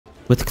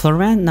With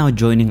Clorant now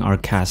joining our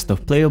cast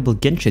of playable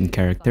Genshin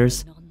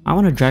characters, I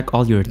want to drag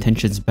all your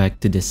attentions back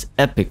to this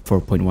epic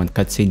 4.1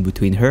 cutscene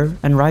between her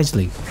and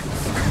Risley.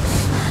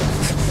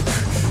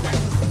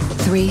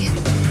 3,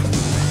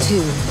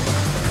 2,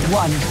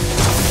 1.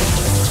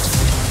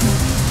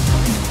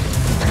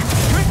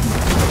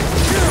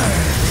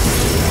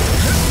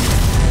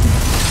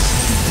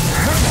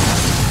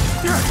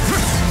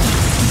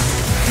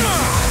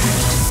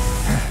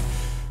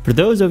 For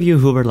those of you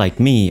who were like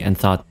me and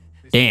thought,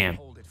 damn,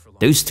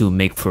 those two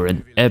make for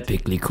an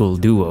epically cool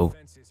duo,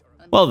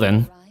 well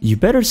then, you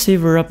better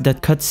savor up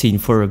that cutscene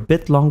for a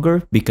bit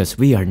longer because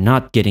we are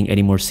not getting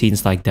any more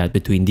scenes like that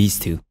between these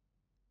two.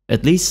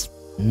 At least,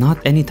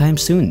 not anytime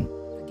soon.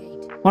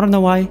 Wanna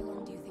know why?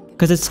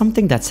 Because it's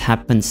something that's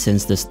happened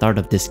since the start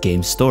of this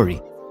game's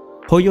story.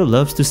 Hoyo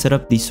loves to set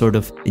up these sort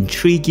of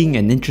intriguing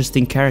and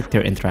interesting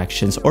character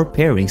interactions or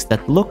pairings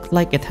that look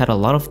like it had a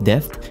lot of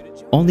depth,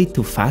 only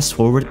to fast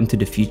forward into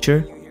the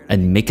future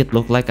and make it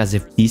look like as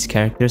if these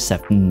characters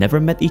have never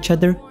met each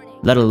other,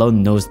 let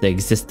alone knows the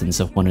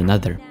existence of one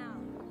another.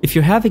 If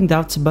you're having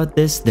doubts about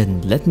this,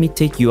 then let me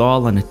take you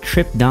all on a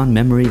trip down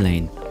memory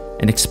lane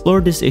and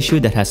explore this issue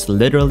that has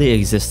literally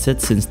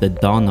existed since the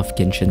dawn of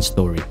Genshin's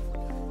story.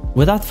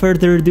 Without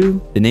further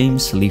ado, the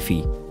name's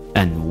Leafy,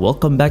 and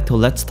welcome back to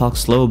Let's Talk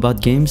Slow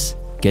About Games,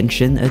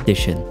 Genshin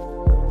Edition.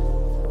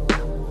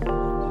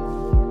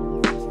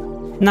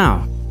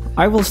 Now,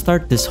 I will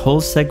start this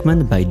whole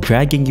segment by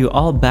dragging you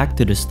all back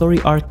to the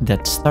story arc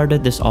that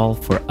started this all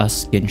for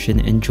us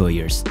Genshin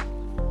enjoyers,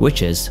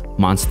 which is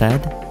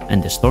Mondstadt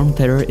and the Storm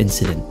Terror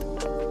incident.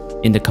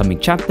 In the coming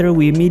chapter,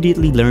 we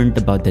immediately learned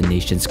about the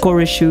nation's core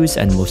issues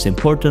and most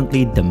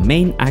importantly, the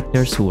main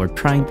actors who are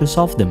trying to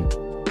solve them,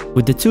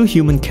 with the two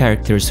human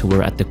characters who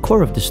were at the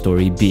core of the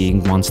story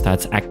being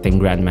Mondstadt's acting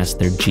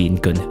Grandmaster Jean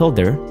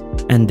Gunhilder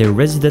and their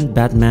resident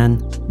Batman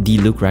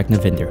Diluc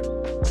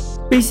Ragnavinder.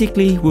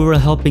 Basically, we were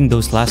helping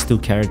those last two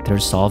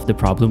characters solve the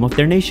problem of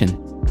their nation.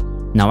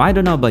 Now I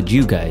don't know about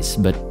you guys,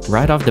 but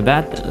right off the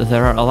bat,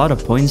 there are a lot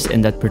of points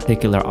in that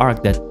particular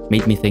arc that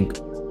made me think,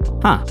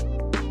 huh,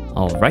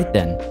 alright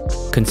then.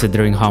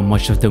 Considering how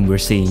much of them we're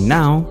seeing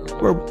now,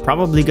 we're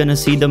probably gonna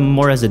see them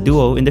more as a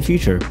duo in the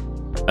future.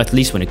 At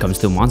least when it comes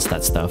to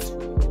Mondstadt stuff.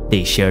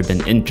 They shared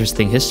an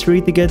interesting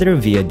history together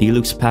via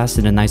Diluc's past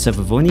in the Knights of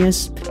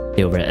Favonius.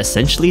 They were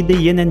essentially the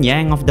yin and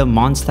yang of the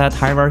Mondstadt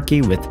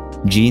hierarchy, with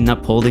Jean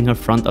upholding her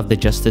front of the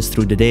justice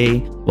through the day,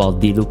 while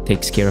Diluc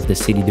takes care of the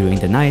city during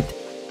the night.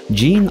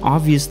 Jean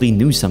obviously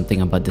knew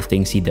something about the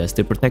things he does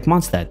to protect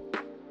Mondstadt,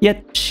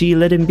 yet she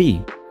let him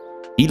be.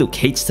 Diluc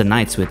hates the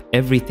Knights with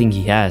everything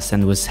he has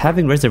and was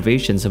having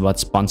reservations about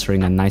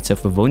sponsoring a Knights of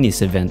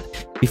Favonius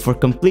event before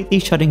completely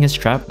shutting his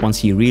trap once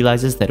he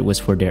realizes that it was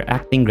for their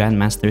acting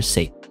Grandmaster's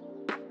sake.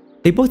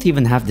 They both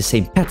even have the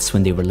same pets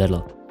when they were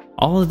little.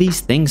 All of these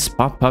things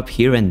pop up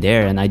here and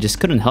there, and I just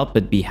couldn't help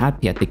but be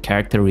happy at the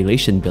character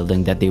relation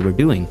building that they were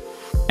doing.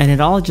 And it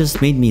all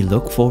just made me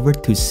look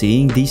forward to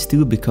seeing these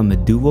two become a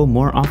duo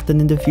more often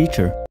in the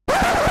future.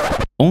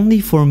 Only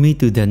for me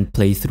to then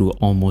play through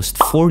almost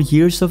 4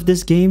 years of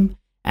this game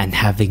and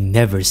having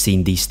never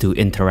seen these two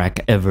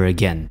interact ever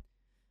again.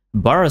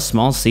 Bar a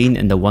small scene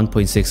in the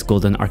 1.6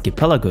 Golden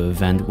Archipelago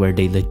event where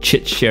they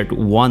legit shared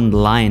one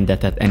line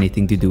that had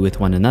anything to do with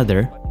one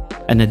another,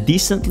 and a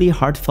decently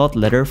heartfelt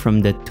letter from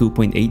the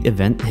 2.8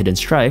 event Hidden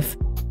Strife,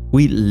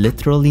 we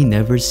literally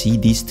never see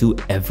these two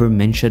ever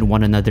mention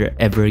one another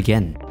ever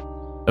again.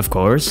 Of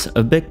course,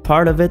 a big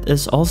part of it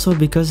is also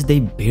because they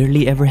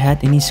barely ever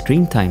had any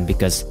screen time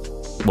because,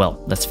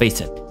 well, let's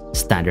face it,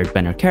 standard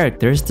banner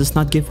characters does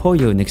not give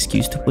Hoyo an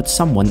excuse to put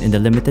someone in the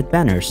limited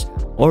banners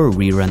or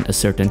rerun a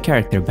certain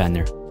character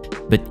banner.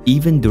 But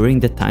even during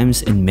the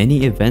times in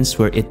many events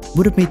where it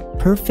would have made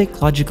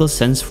perfect logical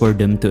sense for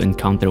them to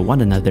encounter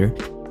one another,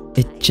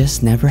 it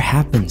just never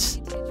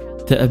happens.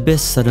 The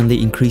Abyss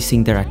suddenly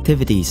increasing their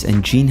activities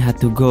and Jean had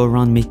to go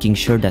around making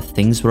sure that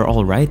things were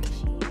alright,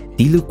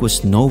 Diluc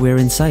was nowhere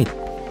in sight.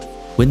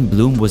 When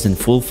Bloom was in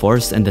full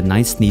force and the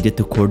Knights needed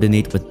to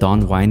coordinate with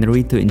Dawn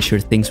Winery to ensure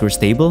things were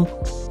stable,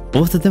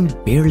 both of them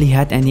barely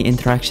had any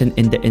interaction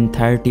in the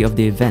entirety of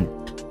the event,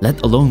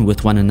 let alone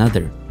with one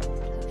another.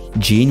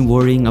 Jean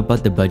worrying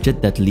about the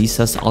budget that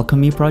Lisa's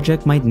alchemy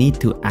project might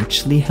need to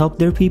actually help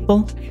their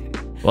people?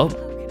 Well,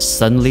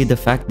 suddenly the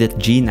fact that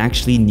Jean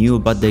actually knew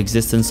about the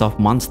existence of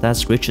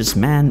Mondstadt's richest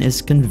man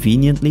is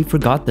conveniently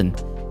forgotten,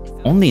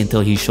 only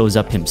until he shows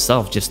up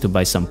himself just to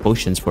buy some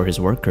potions for his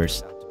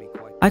workers.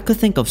 I could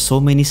think of so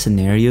many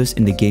scenarios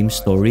in the game's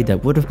story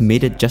that would have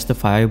made it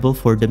justifiable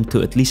for them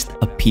to at least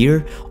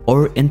appear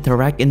or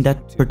interact in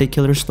that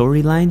particular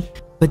storyline,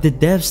 but the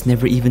devs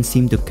never even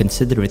seemed to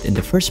consider it in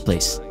the first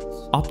place,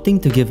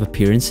 opting to give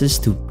appearances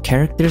to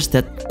characters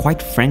that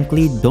quite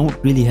frankly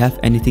don't really have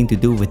anything to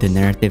do with the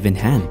narrative in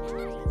hand.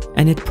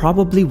 And it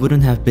probably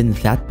wouldn't have been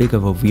that big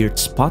of a weird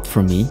spot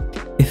for me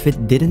if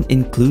it didn't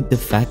include the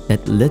fact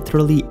that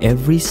literally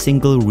every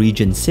single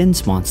region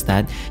since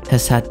Mondstadt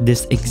has had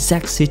this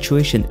exact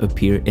situation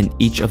appear in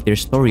each of their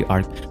story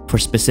arc for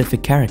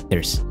specific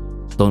characters.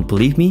 Don't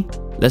believe me?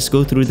 Let's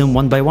go through them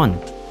one by one.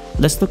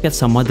 let's look at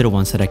some other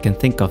ones that I can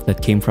think of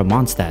that came from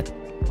Mondstadt.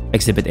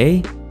 Exhibit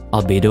A,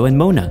 Albedo and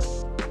Mona.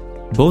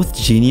 Both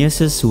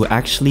geniuses who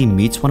actually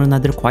meet one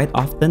another quite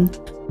often.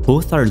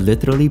 Both are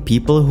literally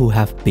people who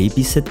have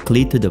babysit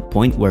Klee to the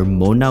point where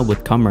Mona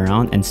would come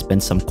around and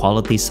spend some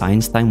quality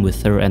science time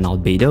with her and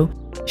Albedo,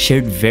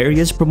 shared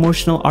various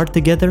promotional art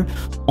together,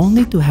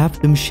 only to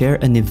have them share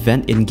an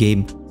event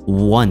in-game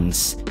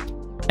once.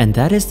 And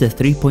that is the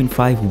 3.5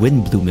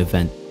 Windbloom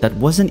event that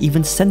wasn't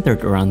even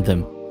centered around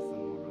them.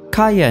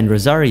 Kaya and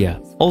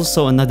Rosaria,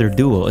 also another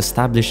duo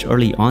established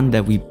early on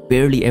that we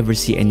barely ever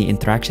see any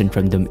interaction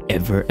from them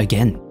ever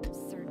again.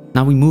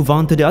 Now we move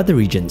on to the other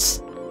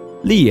regions.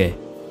 Liyue,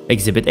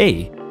 Exhibit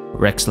A,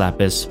 Rex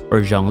Lapis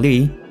or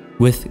Zhongli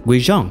with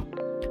Guizhong.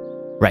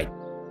 Right,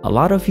 a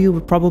lot of you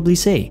would probably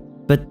say,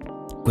 but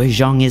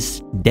Guizhong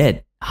is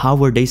dead. How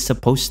were they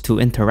supposed to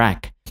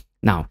interact?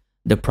 Now,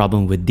 the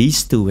problem with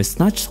these two is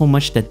not so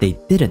much that they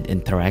didn't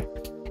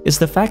interact, it's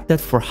the fact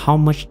that for how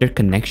much their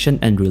connection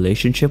and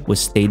relationship was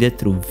stated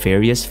through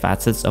various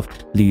facets of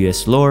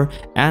Liyue's lore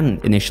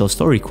and initial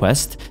story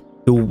quest,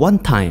 the one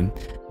time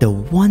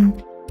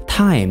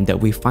that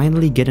we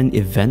finally get an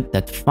event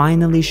that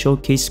finally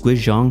showcased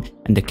Guizhong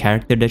and the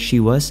character that she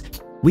was,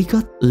 we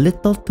got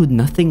little to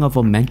nothing of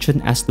a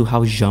mention as to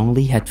how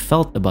Zhongli had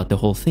felt about the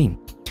whole thing.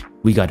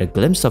 We got a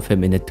glimpse of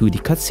him in a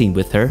 2D cutscene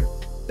with her,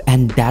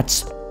 and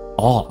that's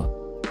all.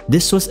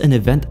 This was an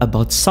event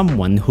about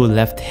someone who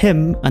left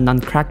him an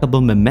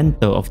uncrackable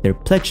memento of their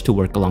pledge to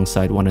work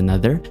alongside one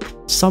another,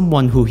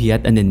 someone who he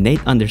had an innate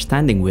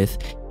understanding with,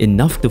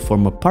 enough to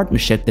form a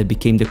partnership that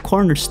became the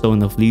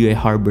cornerstone of Liyue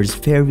Harbor's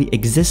very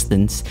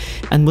existence,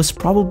 and was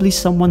probably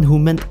someone who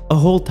meant a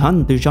whole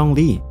ton to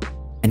Zhongli.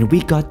 And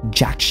we got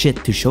jack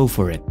shit to show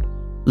for it.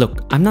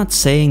 Look, I'm not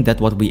saying that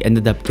what we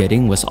ended up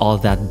getting was all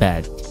that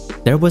bad.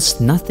 There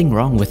was nothing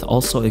wrong with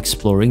also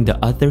exploring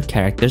the other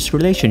character's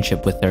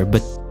relationship with her,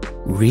 but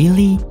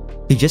really?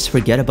 To just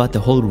forget about the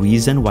whole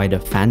reason why the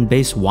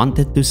fanbase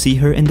wanted to see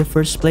her in the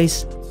first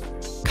place?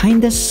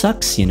 Kinda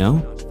sucks, you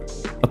know?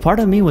 A part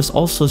of me was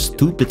also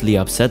stupidly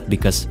upset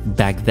because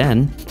back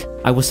then,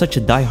 I was such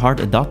a die-hard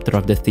adopter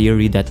of the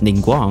theory that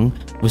Ningguang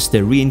was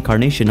the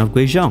reincarnation of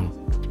Guizhong.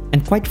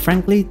 And quite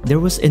frankly, there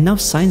was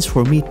enough signs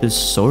for me to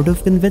sort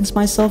of convince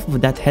myself of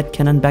that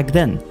headcanon back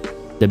then.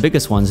 The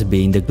biggest ones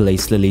being the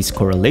Glaze Lily's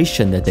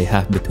correlation that they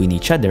have between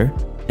each other,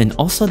 and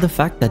also the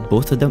fact that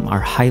both of them are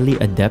highly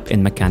adept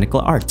in mechanical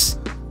arts.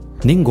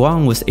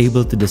 Ningguang was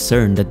able to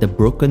discern that the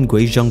broken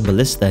Guizhong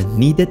ballista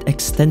needed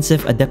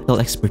extensive adeptal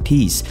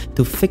expertise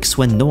to fix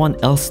when no one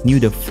else knew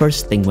the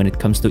first thing when it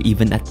comes to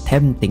even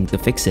attempting to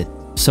fix it.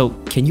 So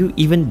can you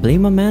even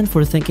blame a man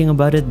for thinking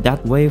about it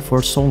that way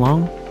for so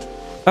long?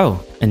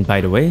 Oh, and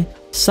by the way,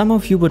 some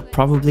of you would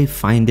probably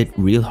find it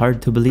real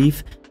hard to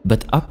believe,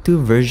 but up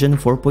to version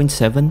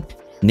 4.7,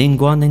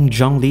 Ningguang and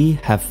Zhongli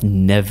have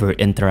never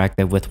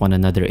interacted with one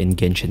another in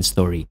Genshin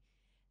story.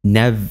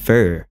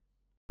 Never.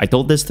 I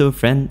told this to a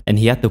friend and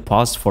he had to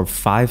pause for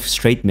 5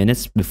 straight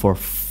minutes before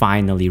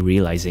finally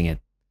realizing it.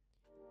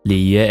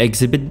 Liyue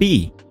Exhibit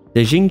B,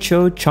 the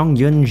Jingqiu,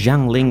 Chongyun,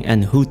 Jiangling,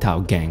 and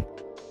Hutao gang.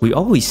 We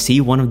always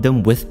see one of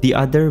them with the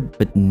other,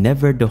 but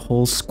never the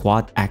whole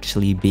squad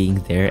actually being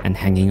there and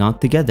hanging out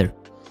together.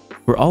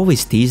 We're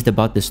always teased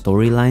about the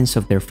storylines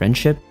of their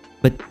friendship,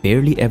 but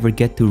barely ever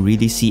get to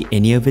really see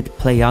any of it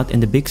play out in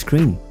the big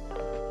screen.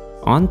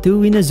 On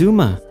to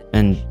Inazuma,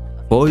 and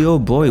boy oh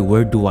boy,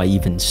 where do I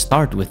even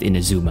start with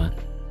Inazuma?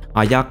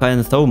 Ayaka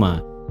and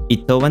Thoma,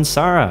 Ito and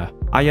Sara,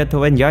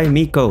 Ayato and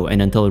Yaemiko,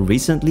 and until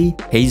recently,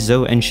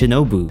 Heizo and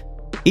Shinobu.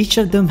 Each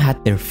of them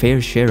had their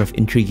fair share of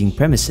intriguing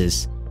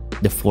premises.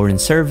 The foreign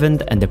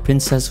servant and the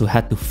princess who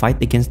had to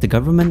fight against the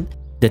government,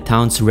 the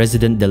town's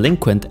resident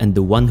delinquent and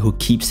the one who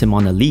keeps him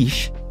on a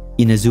leash,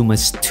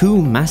 Inazuma's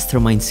 2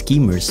 mastermind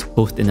schemers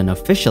both in an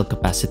official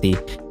capacity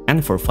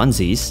and for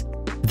funsies,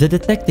 the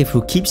detective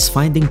who keeps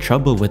finding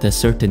trouble with a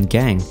certain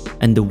gang,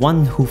 and the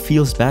one who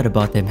feels bad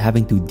about them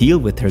having to deal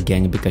with her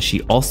gang because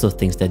she also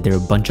thinks that they're a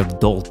bunch of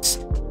dolts.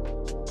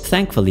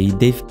 Thankfully,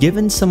 they've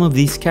given some of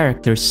these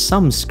characters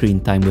some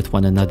screen time with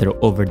one another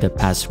over the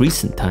past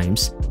recent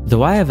times,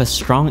 though I have a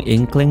strong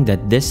inkling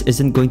that this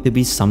isn't going to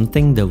be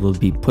something that will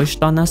be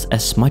pushed on us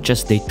as much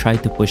as they try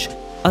to push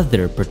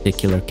other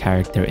particular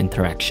character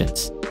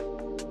interactions.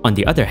 On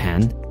the other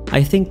hand,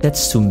 I think that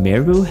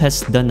Sumeru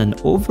has done an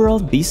overall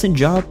decent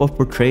job of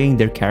portraying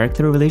their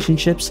character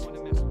relationships,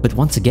 but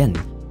once again,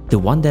 the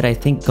one that I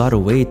think got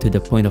away to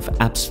the point of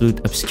absolute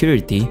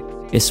obscurity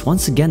is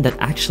once again that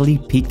actually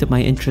piqued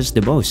my interest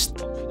the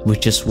most,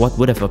 which is what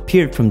would have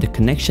appeared from the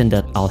connection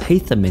that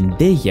Alhaitham and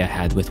Deya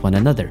had with one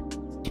another.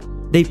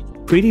 They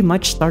pretty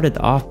much started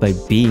off by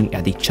being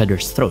at each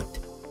other's throat,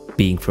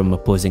 being from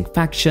opposing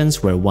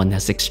factions where one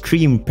has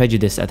extreme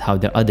prejudice at how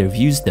the other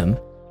views them.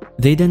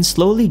 They then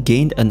slowly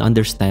gained an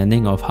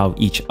understanding of how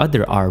each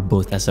other are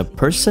both as a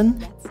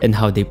person and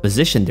how they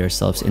position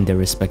themselves in their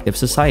respective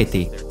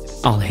society.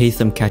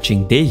 Alhaitham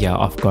catching Deya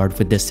off guard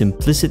with the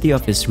simplicity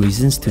of his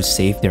reasons to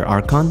save their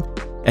Archon,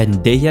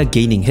 and Deya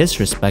gaining his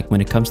respect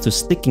when it comes to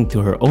sticking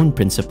to her own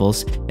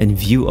principles and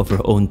view of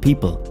her own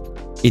people.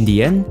 In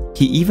the end,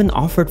 he even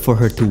offered for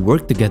her to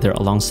work together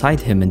alongside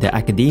him in the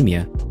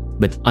academia,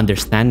 but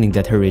understanding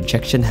that her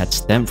rejection had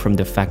stemmed from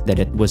the fact that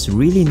it was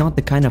really not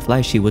the kind of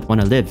life she would want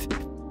to live.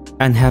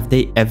 And have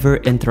they ever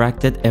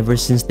interacted ever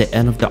since the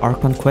end of the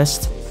Archon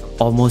quest?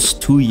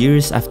 Almost 2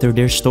 years after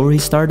their story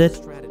started?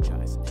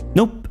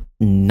 Nope,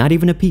 not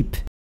even a peep.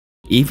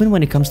 Even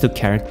when it comes to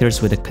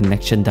characters with a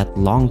connection that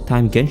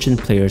long-time Genshin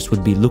players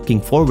would be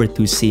looking forward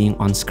to seeing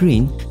on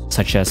screen,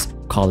 such as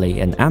Kale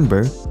and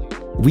Amber,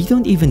 we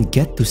don't even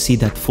get to see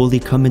that fully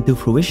come into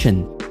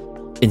fruition.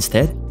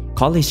 Instead,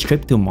 Kale's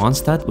trip to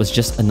Mondstadt was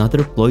just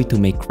another ploy to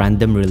make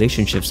random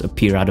relationships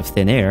appear out of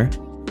thin air,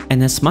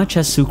 and as much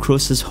as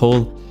Sucrose's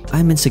whole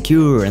 "I'm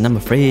insecure and I'm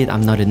afraid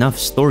I'm not enough"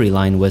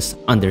 storyline was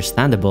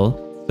understandable,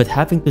 but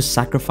having to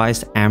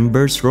sacrifice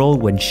Amber's role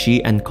when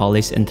she and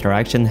Kale's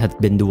interaction had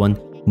been the one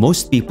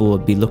most people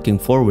would be looking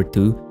forward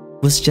to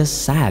was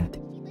just sad.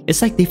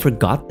 It's like they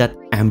forgot that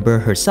Amber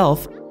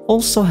herself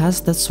also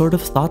has that sort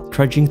of thought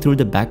trudging through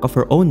the back of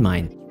her own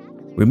mind.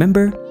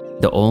 Remember,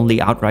 the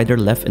only outrider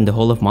left in the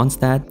whole of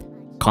Mondstadt,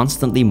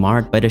 constantly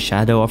marred by the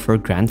shadow of her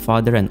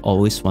grandfather and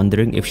always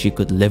wondering if she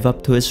could live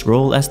up to his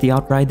role as the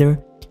outrider?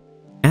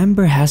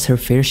 Amber has her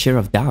fair share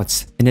of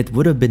doubts, and it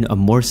would have been a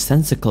more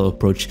sensible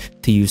approach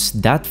to use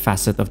that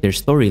facet of their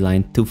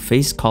storyline to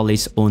face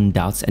Kale's own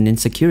doubts and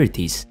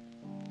insecurities.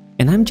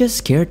 And I'm just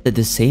scared that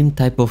the same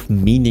type of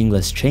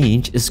meaningless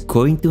change is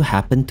going to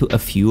happen to a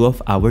few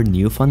of our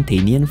new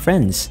Fontainian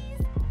friends.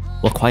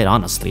 Well, quite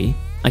honestly,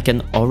 I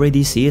can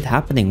already see it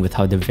happening with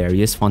how the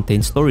various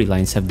Fontaine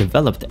storylines have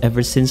developed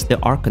ever since the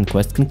Archon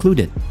quest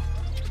concluded.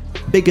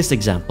 Biggest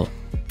example,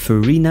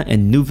 Furina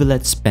and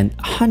Neuvillette spent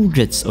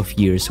hundreds of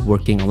years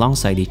working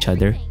alongside each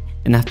other,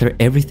 and after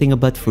everything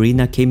about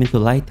Furina came into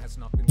light,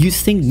 you'd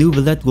think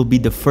Neuvillette will be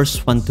the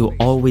first one to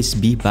always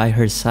be by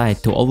her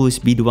side, to always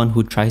be the one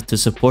who tries to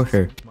support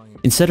her,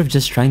 instead of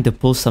just trying to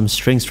pull some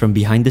strings from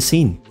behind the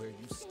scene.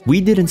 We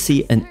didn't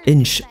see an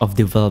inch of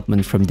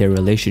development from their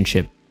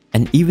relationship,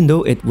 and even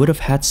though it would have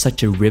had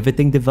such a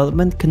riveting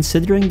development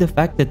considering the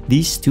fact that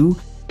these two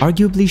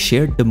arguably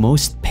shared the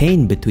most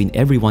pain between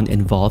everyone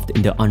involved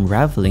in the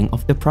unraveling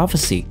of the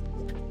prophecy,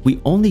 we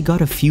only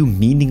got a few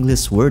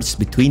meaningless words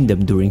between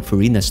them during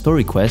Furina's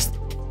story quest,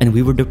 and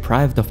we were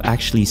deprived of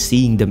actually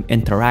seeing them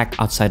interact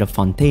outside of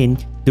Fontaine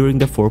during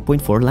the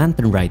 4.4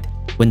 Lantern Ride,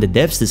 when the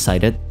devs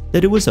decided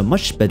that it was a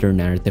much better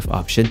narrative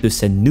option to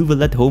send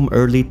Neuvillette home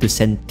early to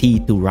send T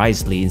to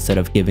Wriothesley instead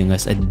of giving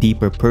us a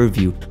deeper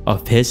purview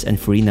of his and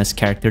Furina's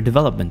character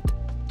development.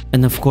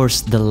 And of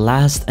course, the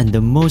last and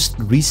the most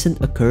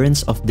recent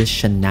occurrence of this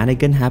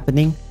shenanigan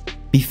happening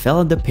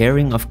befell the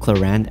pairing of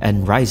Clarande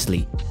and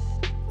Wriothesley,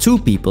 two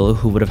people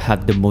who would have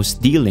had the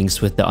most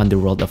dealings with the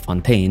underworld of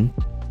Fontaine,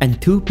 and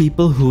two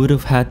people who would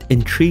have had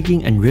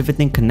intriguing and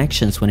riveting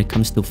connections when it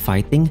comes to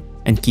fighting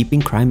and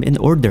keeping crime in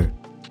order.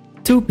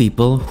 Two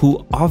people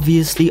who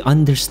obviously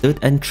understood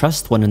and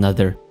trust one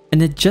another,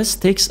 and it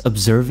just takes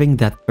observing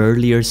that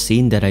earlier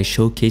scene that I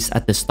showcased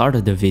at the start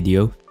of the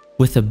video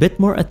with a bit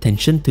more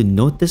attention to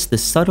notice the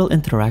subtle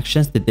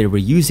interactions that they were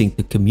using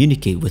to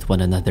communicate with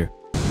one another.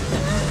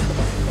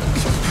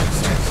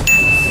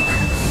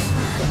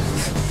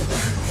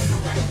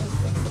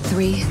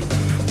 Three,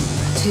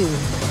 two,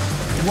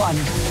 one.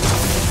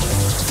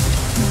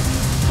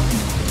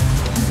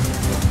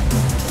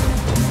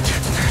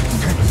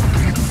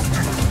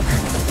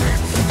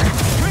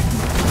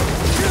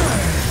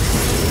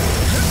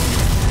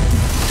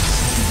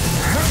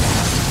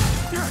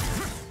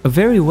 A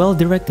very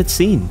well-directed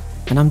scene,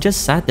 and I'm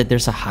just sad that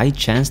there's a high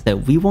chance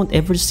that we won't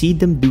ever see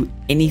them do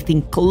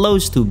anything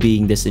close to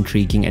being this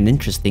intriguing and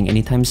interesting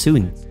anytime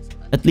soon.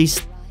 At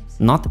least,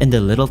 not in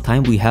the little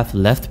time we have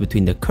left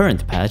between the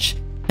current patch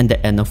and the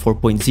end of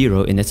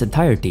 4.0 in its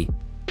entirety.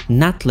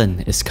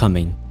 Natlan is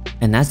coming,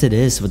 and as it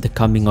is with the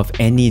coming of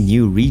any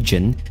new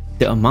region,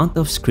 the amount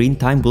of screen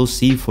time we'll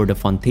see for the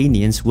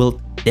Fontainians will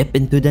dip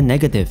into the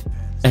negative,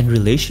 and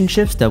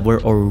relationships that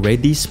were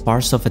already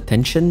sparse of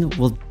attention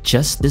will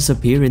just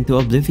disappear into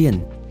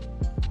oblivion.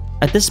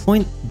 At this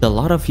point, a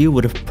lot of you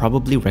would have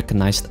probably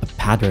recognized a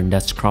pattern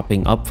that's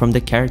cropping up from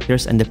the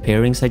characters and the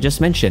pairings I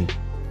just mentioned,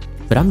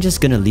 but I'm just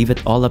gonna leave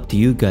it all up to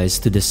you guys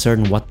to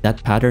discern what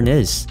that pattern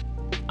is.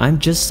 I'm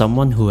just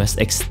someone who has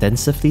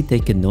extensively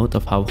taken note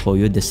of how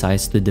Hoyo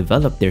decides to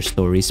develop their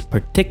stories,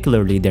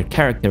 particularly their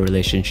character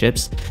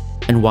relationships,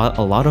 and while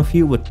a lot of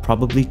you would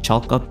probably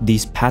chalk up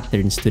these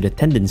patterns to the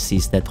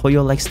tendencies that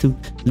Hoyo likes to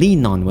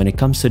lean on when it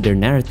comes to their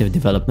narrative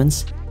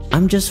developments,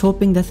 I'm just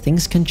hoping that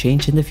things can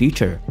change in the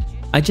future.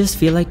 I just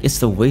feel like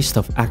it's a waste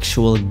of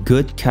actual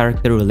good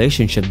character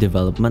relationship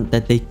development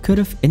that they could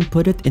have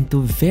inputted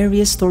into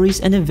various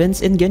stories and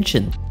events in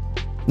Genshin.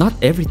 Not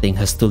everything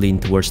has to lean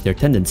towards their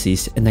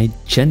tendencies, and I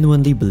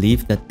genuinely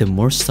believe that the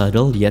more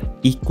subtle yet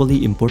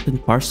equally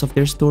important parts of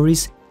their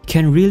stories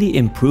can really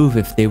improve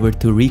if they were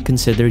to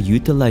reconsider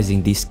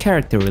utilizing these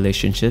character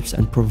relationships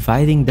and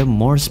providing them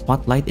more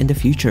spotlight in the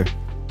future.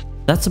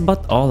 That's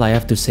about all I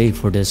have to say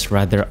for this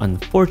rather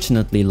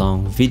unfortunately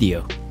long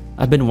video.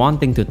 I've been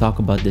wanting to talk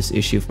about this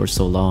issue for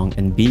so long,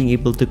 and being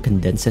able to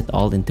condense it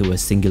all into a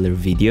singular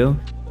video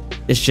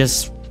is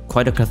just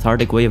quite a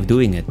cathartic way of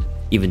doing it,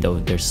 even though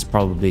there's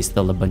probably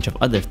still a bunch of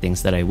other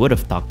things that I would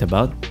have talked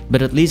about,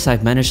 but at least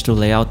I've managed to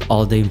lay out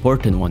all the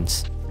important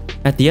ones.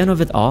 At the end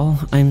of it all,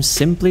 I'm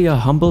simply a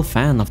humble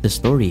fan of the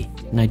story,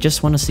 and I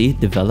just want to see it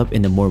develop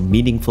in a more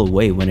meaningful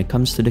way when it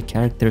comes to the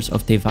characters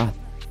of Teyvat.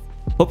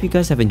 Hope you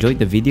guys have enjoyed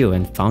the video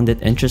and found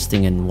it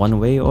interesting in one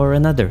way or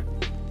another.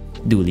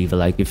 Do leave a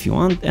like if you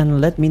want,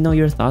 and let me know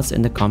your thoughts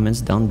in the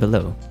comments down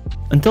below.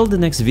 Until the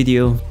next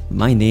video,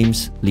 my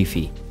name's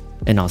Leafy,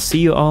 and I'll see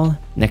you all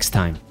next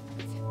time.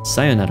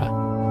 Sayonara.